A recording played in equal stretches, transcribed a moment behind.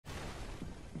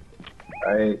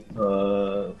Alright,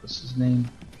 what's his name?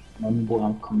 Money boy,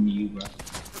 I'm coming to you, bro.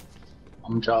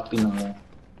 I'm dropping a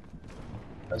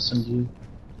SMG.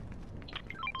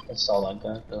 That's all I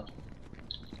got, though.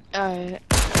 Alright.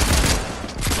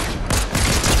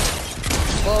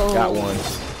 Whoa. Got one.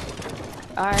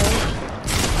 Alright.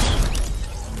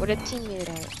 Where the teammate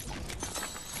at?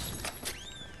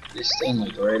 This thing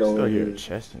like right over Still hear a here.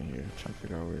 chest in here. I'm trying to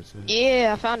figure out where it's at.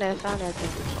 Yeah, I found it.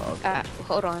 Oh, okay.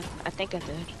 Hold on. I think I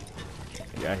did.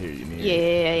 Yeah, I hear you. Need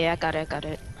Yeah, I got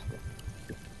it.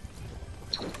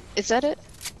 Is that it?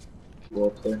 Well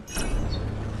played.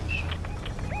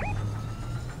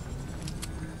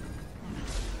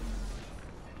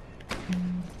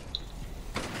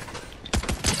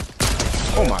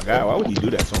 Oh my god, why would he do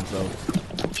that to himself?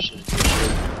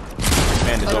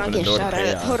 Man, just Hold on, open the get door to shot at.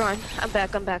 chaos. Hold on. I'm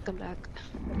back.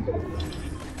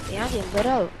 Yeah, I'm getting lit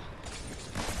up.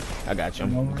 I got you.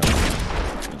 I'm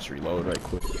coming. Just reload right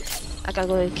quick. I gotta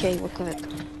go to K real quick.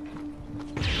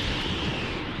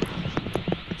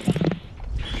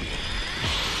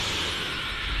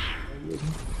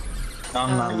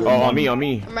 I'm not your Oh, on money.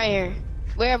 me. I'm right here.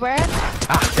 Where?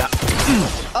 Ah, got.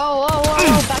 Oh,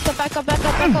 back up.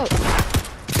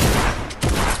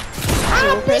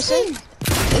 Zero person?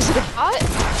 Is it a bot?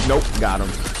 Nope, got him.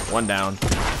 One down.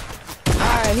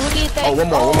 Alright, who needs that? Oh, one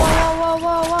more.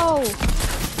 Whoa.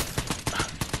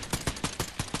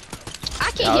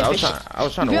 I can't I hit was for trying. I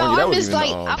was trying to Bro, warn you. That I'm was just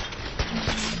even. like,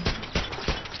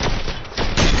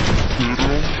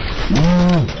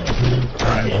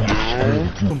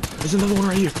 There's another one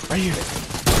right here.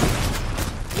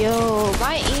 yo,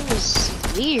 my aim is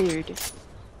weird.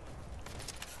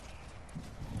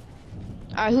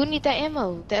 Alright, who need that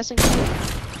ammo? The SMG.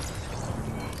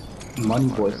 Money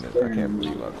Oh, boy. goodness, I can't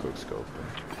believe I quick scoped.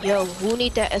 Yo, who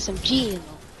need that SMG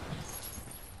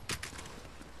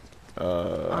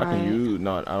ammo? I can use.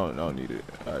 No, I don't need it.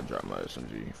 I dropped my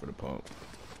SMG for the pump.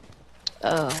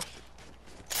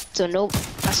 So no,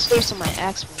 I swear somebody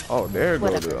asked me. Oh, there go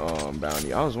Whatever. the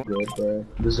bounty. I was wondering. Good, bro.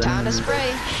 Does Time to anyone-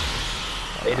 spray.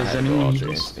 Hey, I does had to go anyone Ultra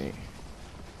need this? Instinct.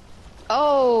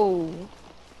 Oh.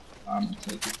 I'm gonna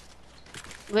take it.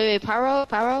 Wait, pyro.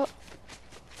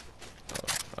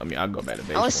 I mean, I go back to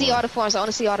base. I wanna see all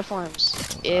the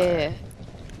forms. Yeah.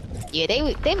 Yeah,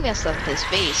 they messed up his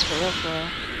face for real.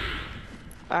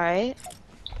 Alright.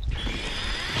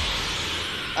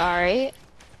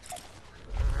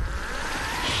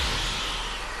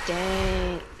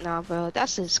 Dang, nah, bro,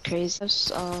 that's just crazy.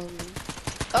 That's, oh,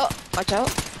 watch out.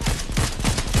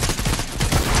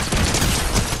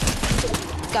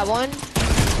 Got one.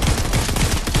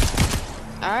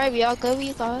 Alright, we all good,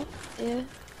 we thought. Yeah.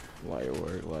 Liar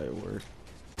work.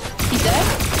 He's dead?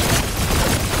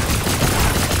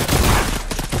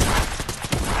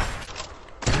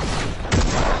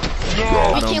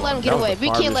 We can't let him get away. We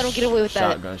can't let him get away with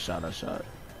that. Shotgun shot.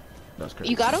 That's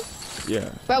crazy. You got him? Yeah.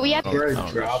 Bro, we have to. Bro, I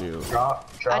don't drop.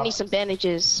 I need some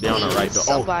bandages. They on the right though.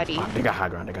 Somebody. Oh, they got high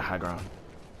ground.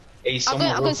 Hey, I'm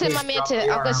gonna send my man to.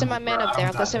 I'm gonna send my man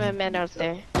up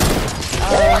there.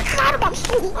 Oh my god, I'm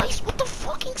so nice with the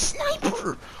fucking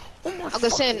sniper. Oh my I'm gonna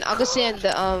send the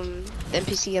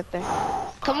NPC up there.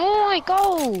 Come on,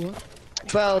 go,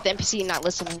 bro. The NPC not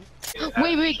listening.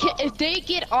 Wait. If they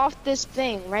get off this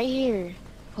thing right here,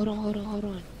 hold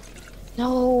on.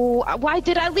 No, why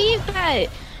did I leave that?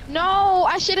 No,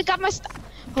 I should have got my stuff.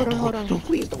 Hold on.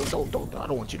 Please don't. I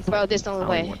don't want you to. Bro, this the only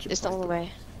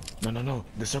way. No.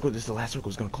 The circle. This is the last circle.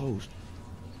 Is gonna close.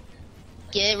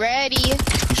 Get ready. You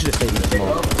should have stayed in this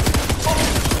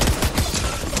mode.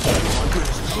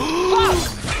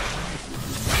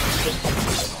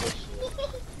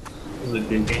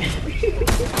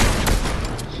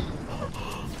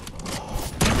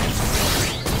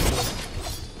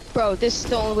 Bro, this is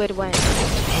the only way to win.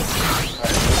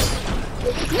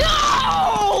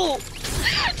 No!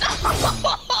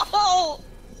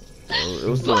 It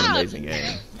was still an amazing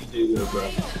game. You do good, bro.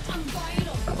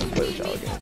 I'll play with y'all again.